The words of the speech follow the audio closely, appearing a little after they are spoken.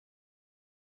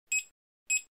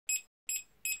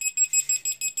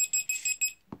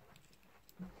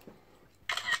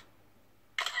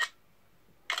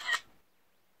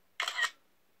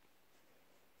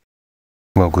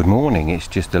Well, good morning. It's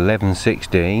just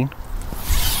 11:16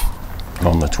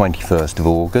 on the 21st of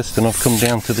August and I've come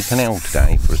down to the canal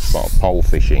today for a spot of pole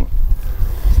fishing.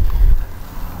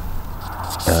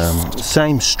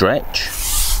 Same stretch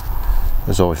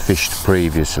as I fished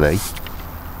previously,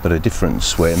 but a different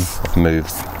swim. I've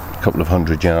moved a couple of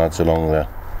 100 yards along the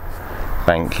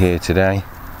bank here today.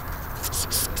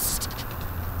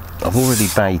 I've already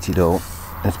baited up.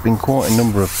 There's been quite a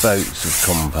number of boats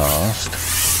have come past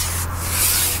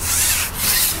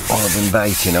while I've been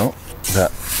baiting up,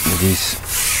 but it is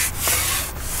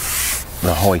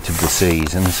the height of the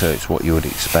season, so it's what you would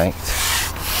expect.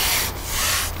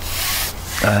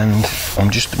 And I'm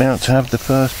just about to have the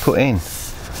first put in.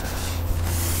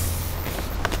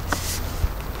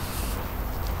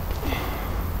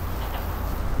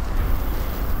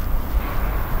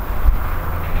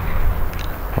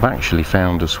 I've actually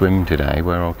found a swim today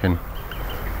where I can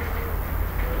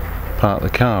park the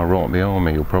car right behind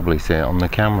me. You'll probably see it on the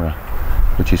camera,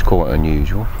 which is quite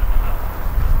unusual.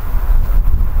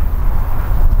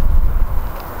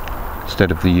 Instead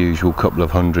of the usual couple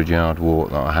of 100-yard walk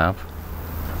that I have.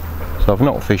 So I've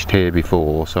not fished here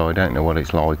before, so I don't know what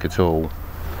it's like at all.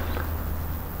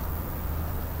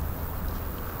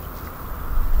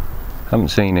 Haven't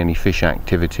seen any fish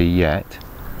activity yet,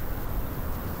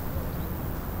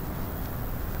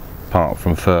 apart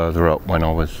from further up when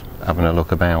I was having a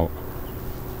look about.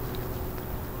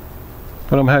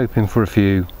 But I'm hoping for a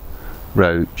few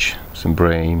roach, some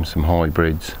bream, some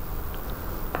hybrids,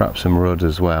 perhaps some rudd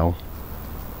as well.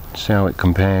 See how it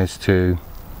compares to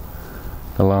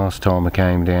the last time I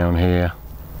came down here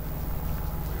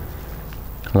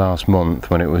last month,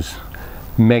 when it was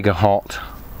mega hot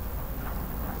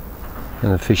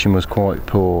and the fishing was quite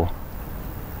poor.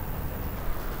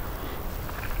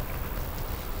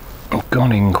 I've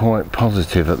gone in quite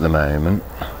positive at the moment,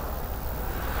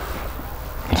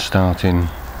 starting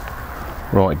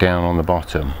right down on the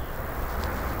bottom.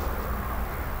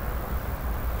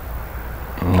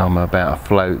 And I'm about a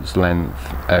float's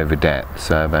length over depth,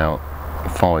 so about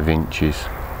 5 inches,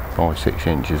 5-6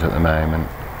 inches at the moment.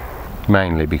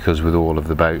 Mainly because with all of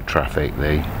the boat traffic,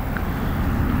 the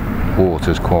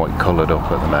water's quite coloured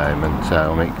up at the moment.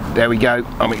 So there we go.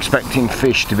 I'm expecting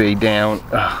fish to be down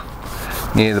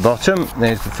near the bottom.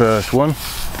 There's the first one.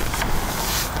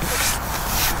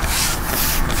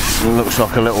 It looks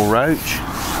like a little roach.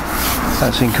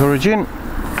 That's encouraging.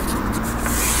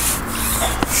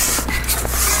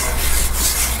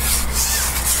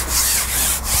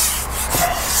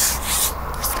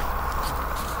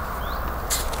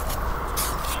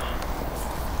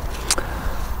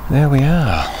 There we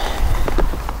are.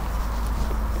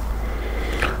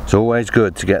 It's always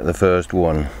good to get the first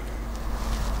one.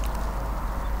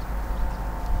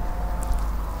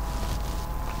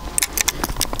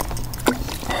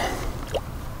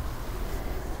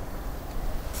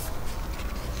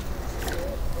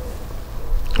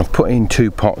 I've put in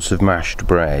 2 pots of mashed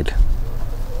bread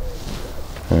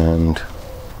and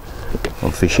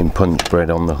I'm fishing punch bread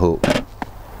on the hook.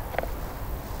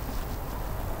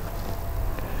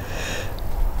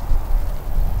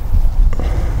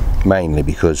 Mainly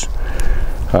because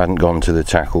I hadn't gone to the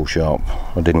tackle shop.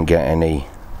 I didn't get any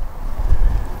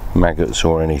maggots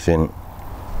or anything.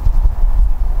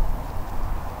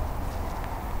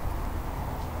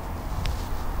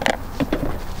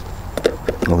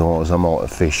 Otherwise I might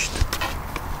have fished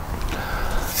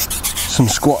some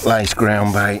squat lace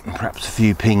ground bait and perhaps a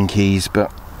few pinkies,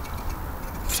 but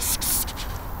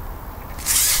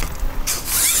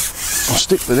I'll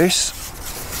stick with this.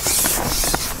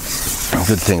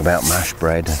 The good thing about mashed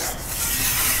bread and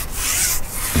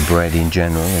bread in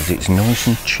general is it's nice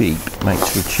and cheap. Makes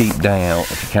for a cheap day out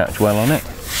if you catch well on it.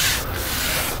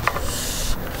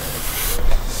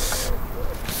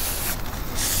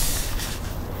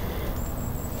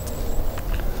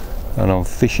 And I'm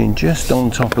fishing just on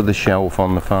top of the shelf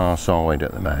on the far side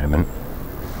at the moment.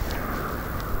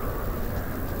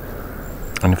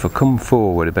 And if I come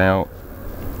forward about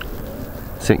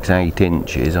 6-8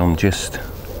 inches, I'm just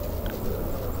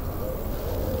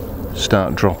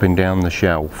start dropping down the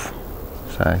shelf,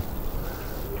 so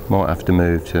might have to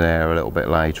move to there a little bit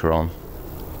later on,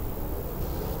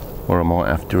 or I might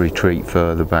have to retreat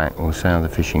further back. We'll see how the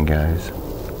fishing goes.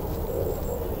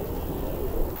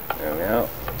 There we are.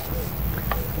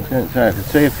 I was going to say I could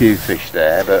see a few fish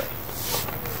there, but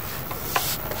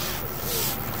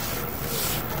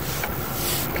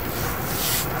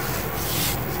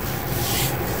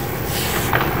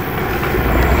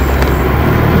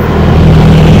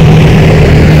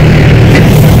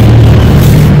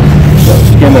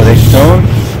this time.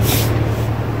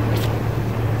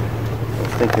 I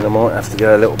was thinking I might have to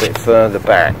go a little bit further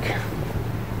back.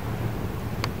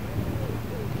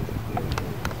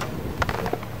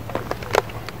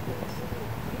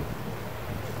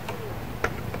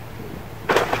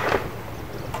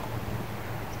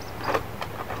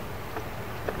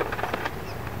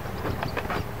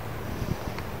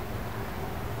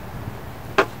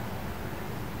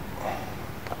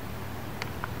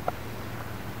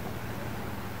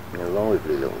 The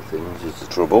lively little things is the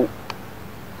trouble.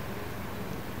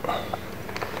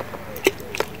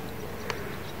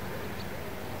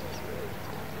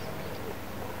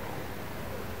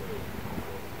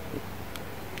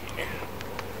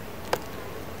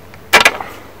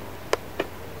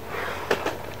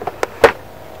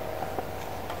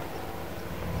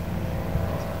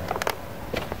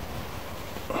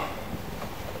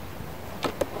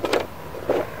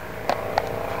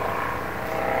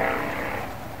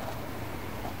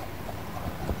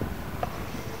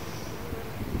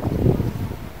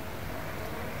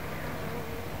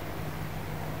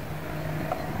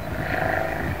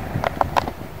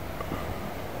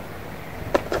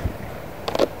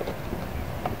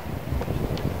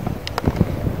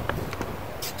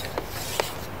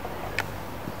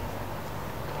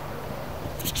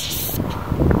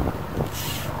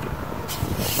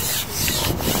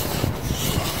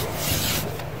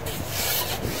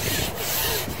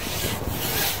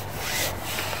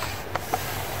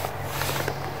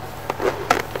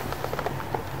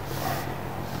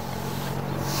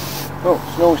 Well,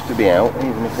 it's nice to be out,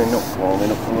 even if they're not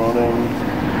climbing up the rod end.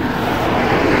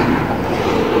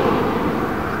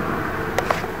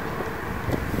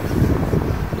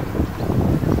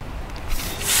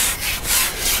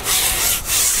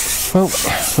 Well,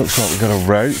 looks like we've got a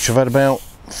roach. I've had about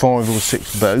 5 or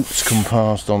 6 boats come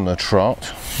past on the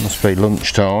trot. Must be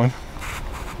lunchtime.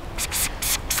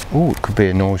 Oh, it could be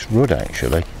a nice rud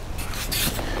actually.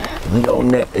 I think I'll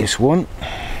net this one.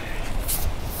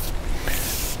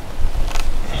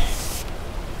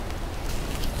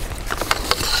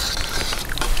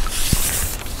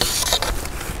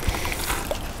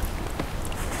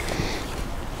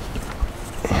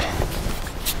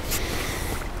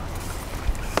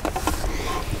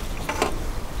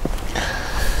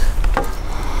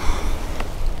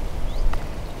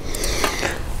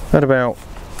 Had about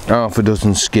half a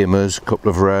dozen skimmers, a couple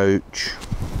of roach,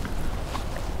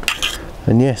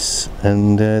 and yes,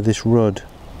 and this rudd.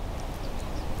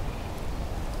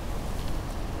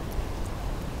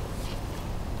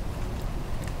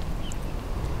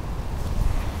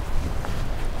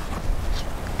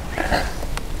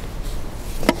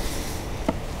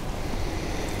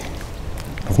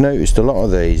 I've noticed a lot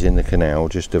of these in the canal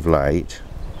just of late.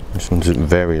 This one's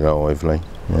very lively,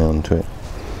 onto it.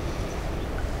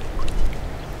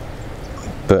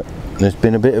 But there's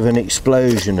been a bit of an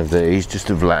explosion of these just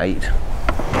of late,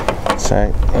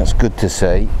 so that's good to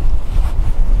see.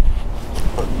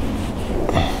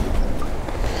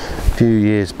 A few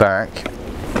years back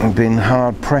I've been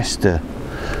hard pressed to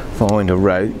find a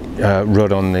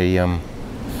rud on the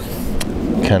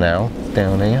canal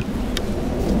down here.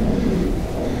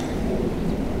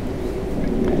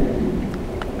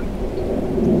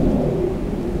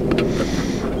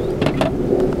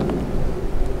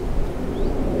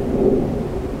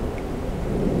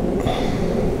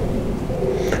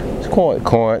 Quite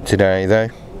quiet today though.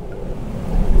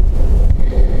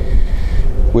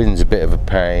 Wind's a bit of a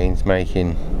pain, it's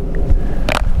making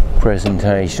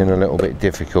presentation a little bit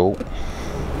difficult.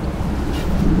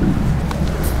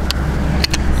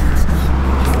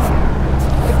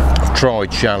 I've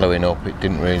tried shallowing up, it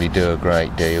didn't really do a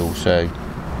great deal, so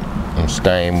I'm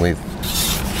staying with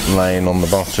laying on the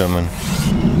bottom and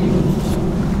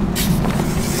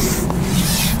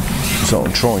sort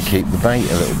of try and keep the bait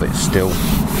a little bit still.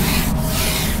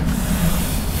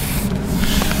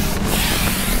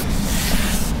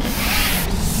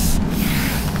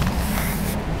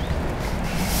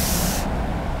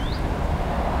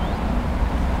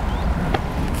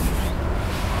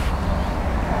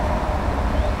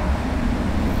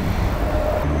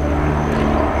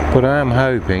 But I am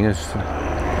hoping as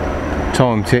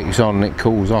time ticks on and it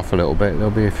cools off a little bit, there'll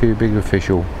be a few bigger fish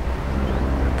will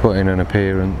put in an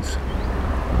appearance.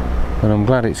 And I'm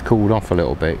glad it's cooled off a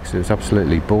little bit because it was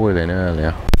absolutely boiling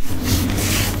earlier.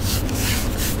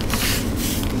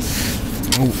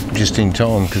 Oh, just in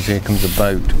time because here comes a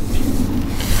boat.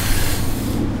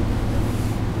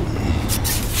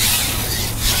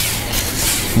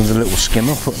 Another little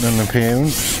skimmer putting an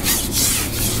appearance.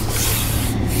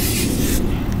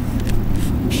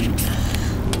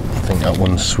 I think that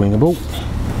one's swingable.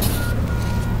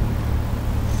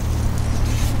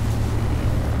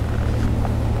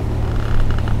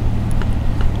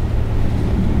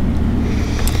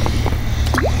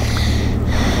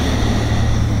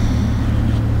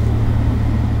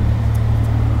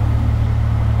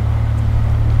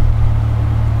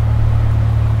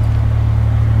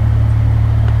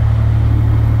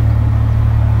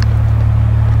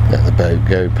 boat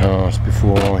go past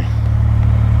before I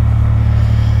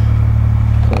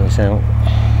pull this out.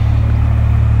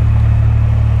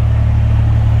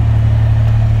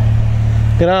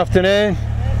 Good afternoon.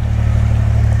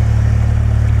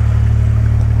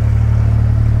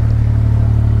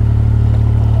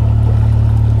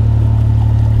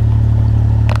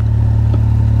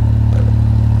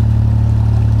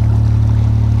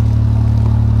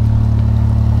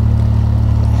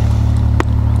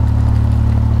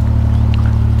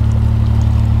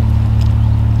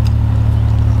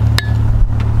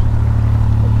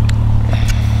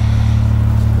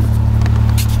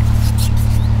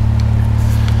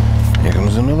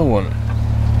 Another one. I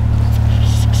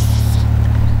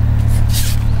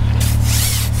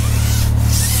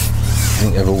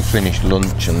think they've all finished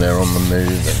lunch and they're on the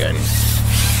move again.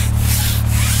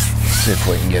 See if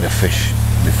we can get a fish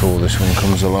before this one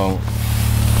comes along.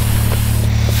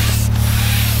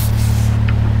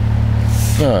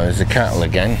 Oh, there's the cattle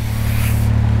again.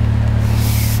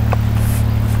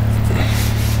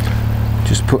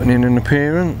 Just putting in an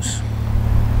appearance.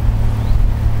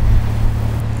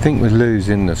 I think with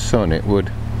losing the sun it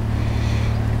would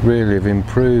really have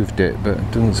improved it, but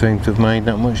it doesn't seem to have made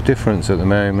that much difference at the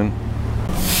moment.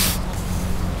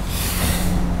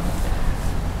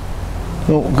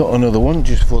 Oh, got another one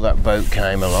just before that boat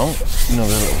came along.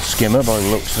 Another little skimmer by the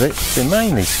looks of it. It's been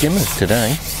mainly skimmers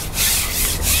today.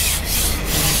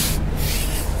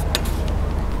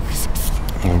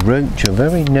 The roach are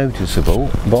very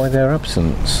noticeable by their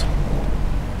absence.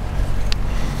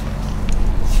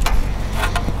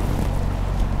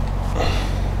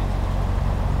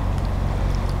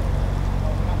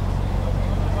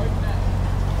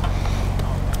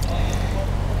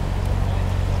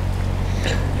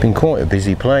 Been quite a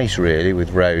busy place really,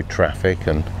 with road traffic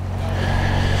and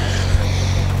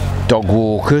dog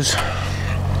walkers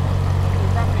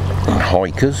and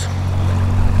hikers.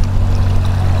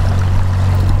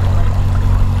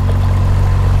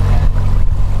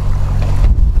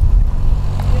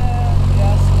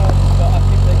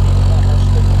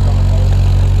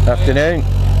 Afternoon.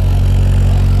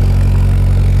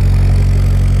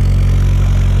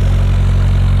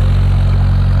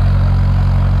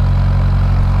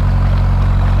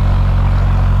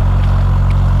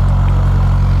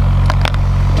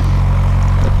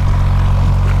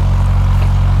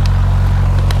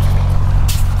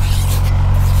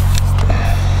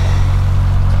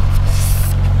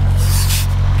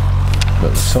 But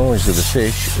the size of the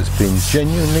fish has been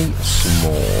genuinely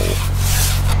small.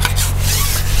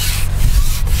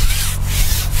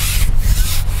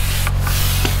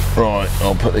 Right,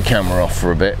 I'll put the camera off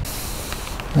for a bit.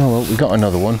 Oh well, we got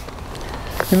another one.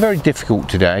 Been very difficult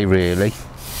today really,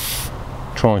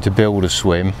 trying to build a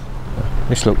swim.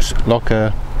 This looks like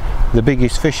the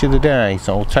biggest fish of the day,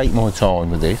 so I'll take my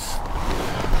time with this.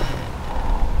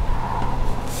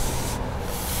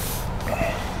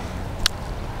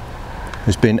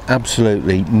 There's been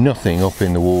absolutely nothing up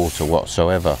in the water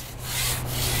whatsoever.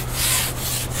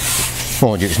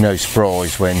 Mind you, it's no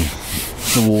surprise when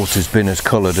the water's been as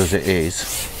coloured as it is.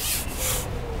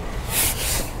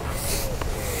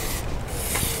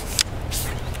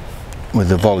 With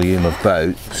the volume of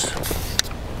boats.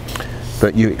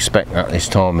 But you expect that this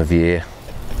time of year.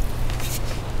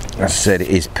 As I said, it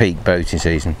is peak boating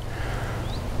season.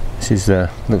 This is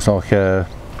looks like a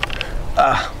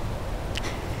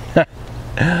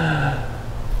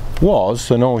was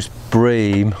a nice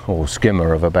bream or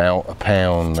skimmer of about a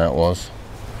pound, that was,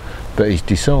 but he's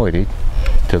decided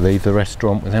to leave the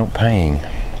restaurant without paying.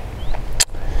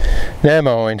 Never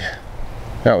mind,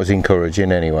 that was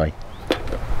encouraging anyway.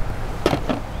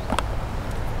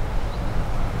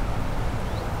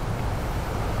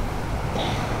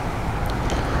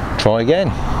 Try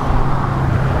again.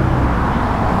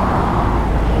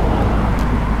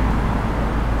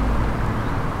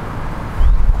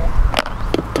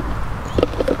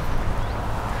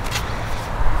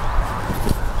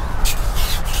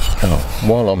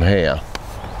 While I'm here,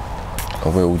 I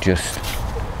will just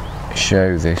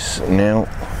show this. Now,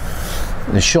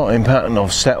 the shotting pattern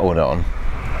I've settled on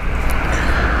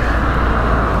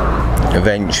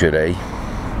eventually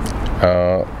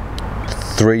are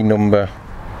 3 number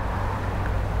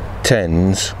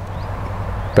 10s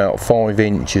about 5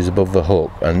 inches above the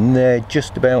hook, and they're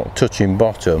just about touching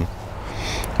bottom.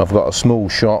 I've got a small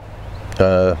shot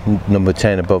number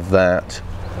 10 above that,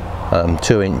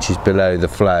 2 inches below the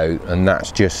float, and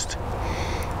that's just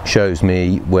shows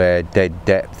me where dead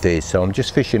depth is. So I'm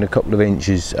just fishing a couple of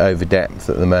inches over depth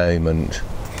at the moment,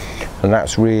 and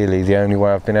that's really the only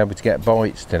way I've been able to get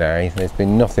bites today. There's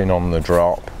been nothing on the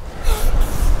drop.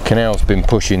 Canal's been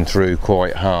pushing through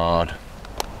quite hard,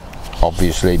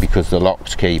 obviously because the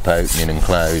locks keep opening and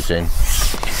closing,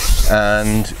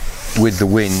 and with the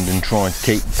wind and trying to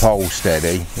keep the pole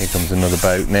steady. Here comes another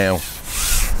boat now.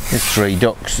 There's 3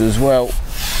 ducks as well,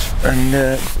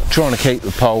 and trying to keep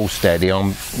the pole steady,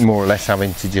 I'm more or less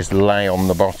having to just lay on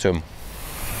the bottom.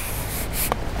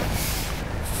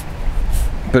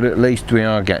 But at least we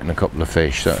are getting a couple of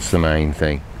fish, that's the main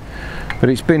thing. But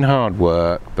it's been hard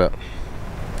work, but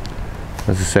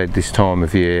as I said, this time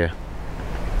of year,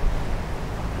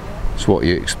 it's what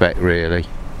you expect really.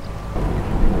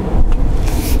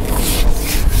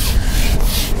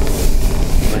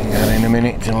 Bring that in a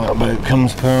minute till that boat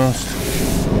comes past.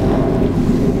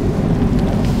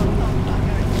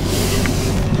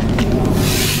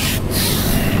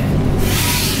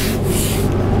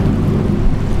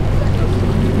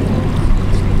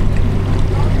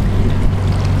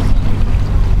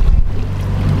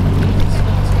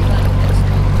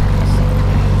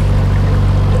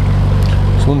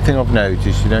 One thing I've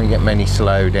noticed, you don't get many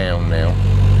slow down now.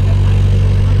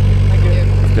 Thank you.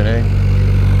 Afternoon.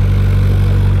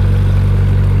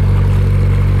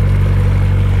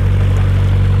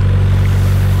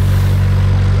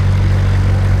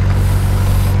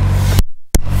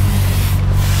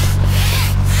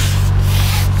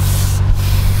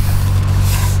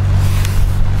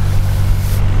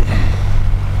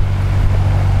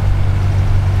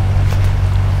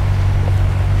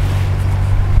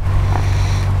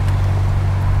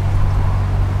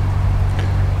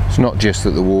 It's not just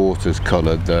that the water's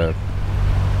coloured, the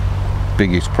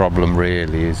biggest problem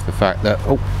really is the fact that,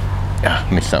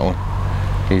 missed that one,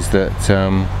 is that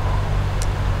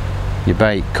your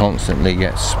bait constantly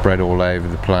gets spread all over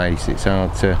the place. It's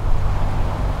hard to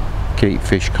keep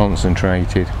fish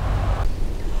concentrated.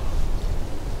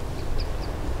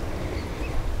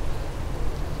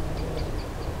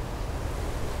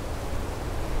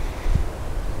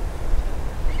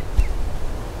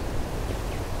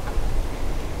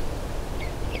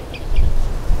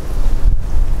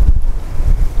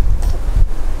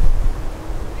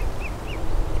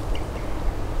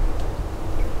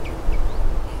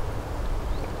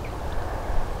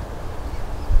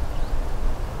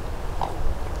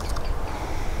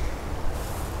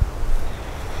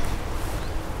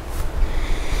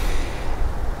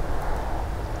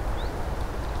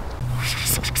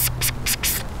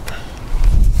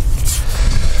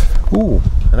 Ooh,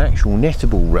 an actual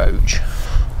nettable roach.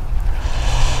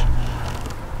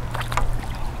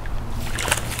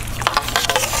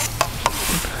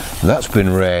 That's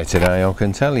been rare today, I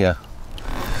can tell you.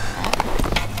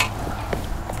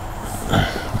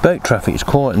 Boat traffic's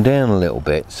quieting down a little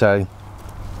bit, so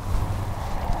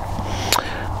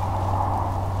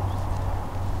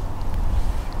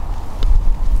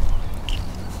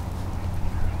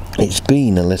it's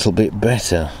been a little bit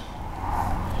better.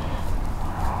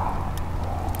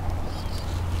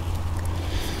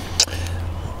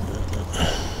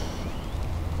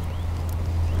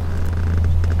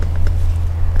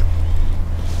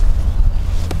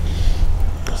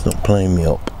 It's not playing me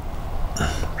up.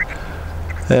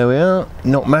 There we are,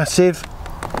 not massive,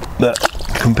 but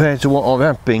compared to what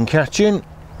I've been catching,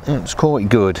 it's quite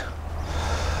good.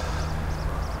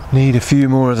 Need a few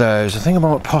more of those. I think I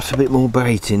might pot a bit more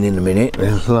bait in a minute,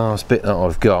 the last bit that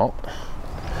I've got,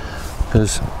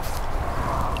 because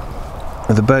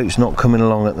the boat's not coming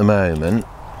along at the moment,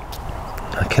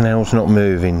 the canal's not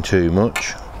moving too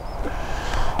much.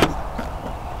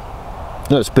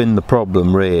 That's been the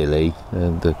problem really,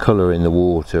 the colour in the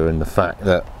water and the fact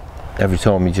that every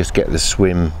time you just get the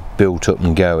swim built up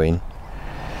and going,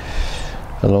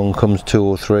 along comes 2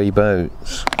 or 3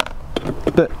 boats.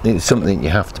 But it's something you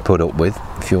have to put up with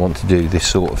if you want to do this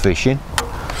sort of fishing.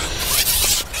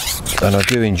 And I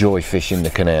do enjoy fishing the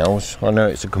canals. I know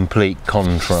it's a complete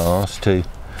contrast to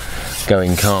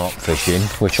going carp fishing,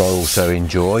 which I also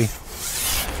enjoy,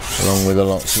 along with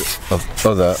lots of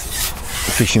other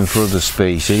fishing for other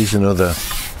species and other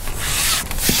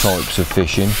types of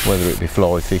fishing, whether it be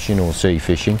fly fishing or sea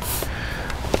fishing.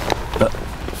 But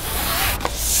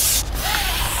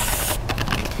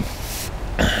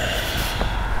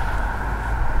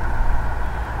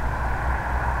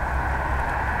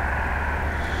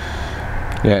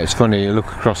yeah, it's funny, you look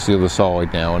across the other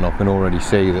side now and I can already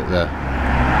see that the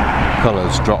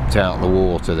colour's dropped out the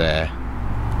water there,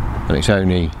 and it's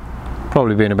only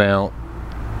probably been about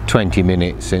 20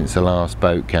 minutes since the last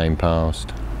boat came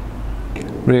past.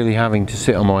 Really having to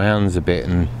sit on my hands a bit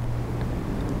and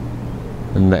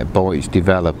let bites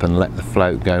develop and let the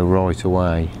float go right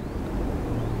away.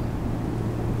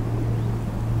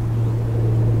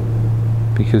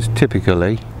 Because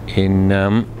typically in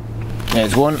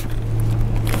There's one.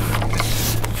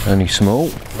 Only small,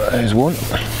 but there's one.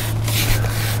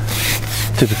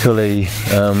 Typically,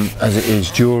 as it is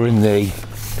during the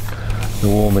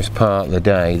warmest part of the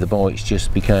day, the bites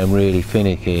just became really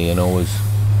finicky, and I was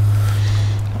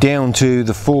down to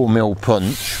the 4mm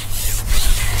punch.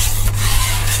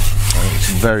 And it's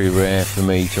very rare for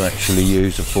me to actually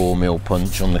use a 4mm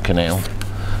punch on the canal.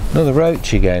 Another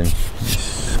roach again.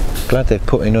 Just glad they've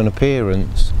put in an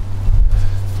appearance.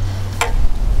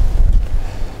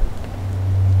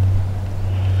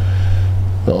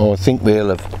 But I think we'll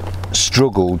have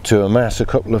struggled to amass a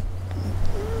couple of,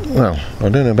 well, I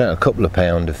don't know about a couple of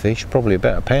pound of fish, probably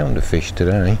about a pound of fish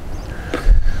today.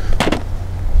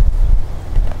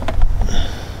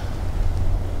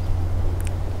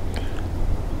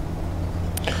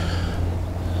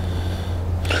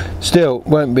 Still,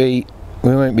 we won't be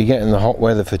getting the hot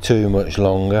weather for too much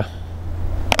longer.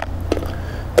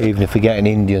 Even if we get an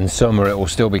Indian summer, it will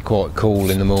still be quite cool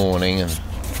in the morning and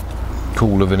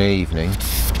cool of an evening.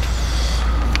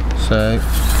 So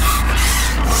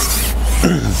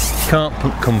can't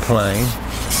complain.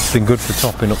 It's been good for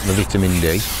topping up the vitamin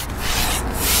D.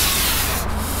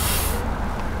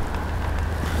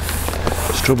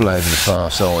 There's trouble over the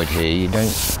far side here. You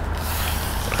don't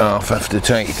have to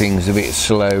take things a bit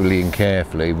slowly and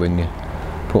carefully when you're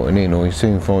putting in, or you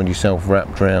soon find yourself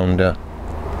wrapped around a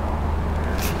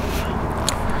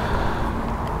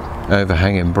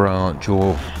overhanging branch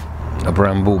or a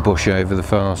bramble bush over the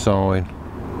far side.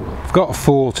 I've got a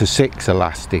 4 to 6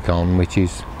 elastic on, which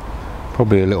is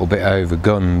probably a little bit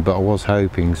overgunned, but I was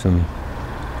hoping some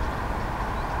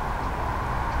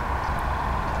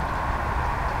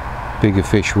bigger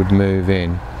fish would move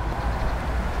in.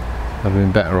 I've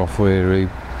been better off really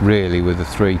with a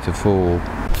 3 to 4.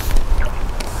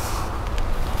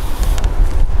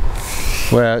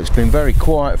 Well, it's been very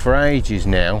quiet for ages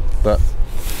now, but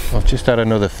I've just had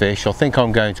another fish. I think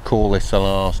I'm going to call this the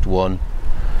last one.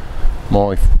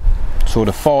 My sort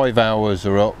of 5 hours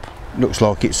are up. Looks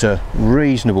like it's a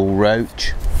reasonable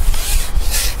roach.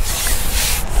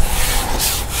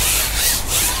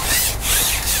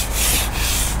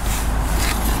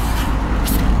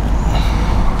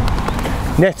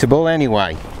 Nettable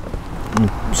anyway.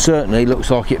 Certainly looks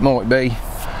like it might be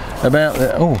about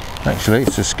the, oh, actually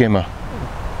it's a skimmer.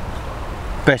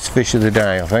 Best fish of the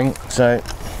day, I think. So,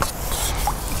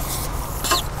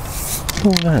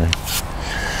 oh no.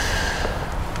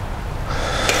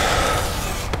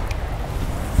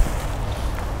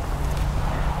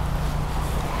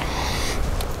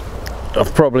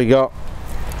 I've probably got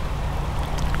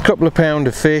a couple of pound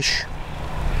of fish.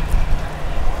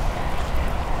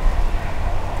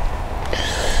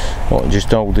 Might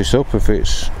just hold this up if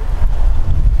it's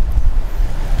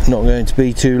not going to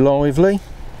be too lively,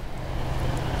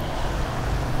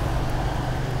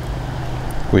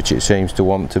 which it seems to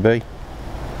want to be.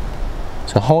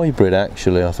 It's a hybrid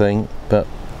actually, I think, but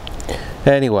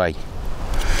anyway,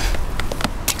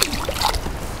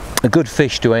 a good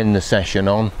fish to end the session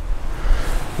on.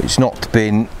 It's not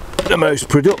been the most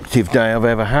productive day I've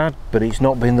ever had, but it's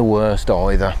not been the worst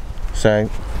either. So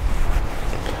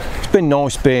it's been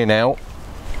nice being out,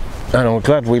 and I'm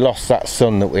glad we lost that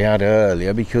sun that we had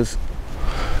earlier, because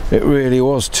it really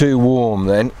was too warm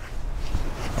then.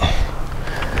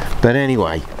 But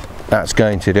anyway, that's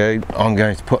going to do. I'm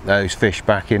going to put those fish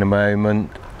back in a moment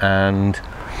and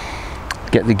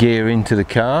get the gear into the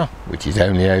car, which is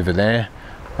only over there,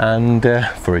 and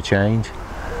for a change,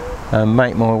 and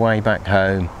make my way back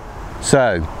home.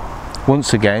 So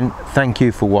once again, thank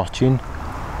you for watching,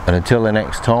 and until the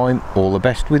next time, all the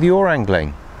best with your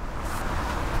angling.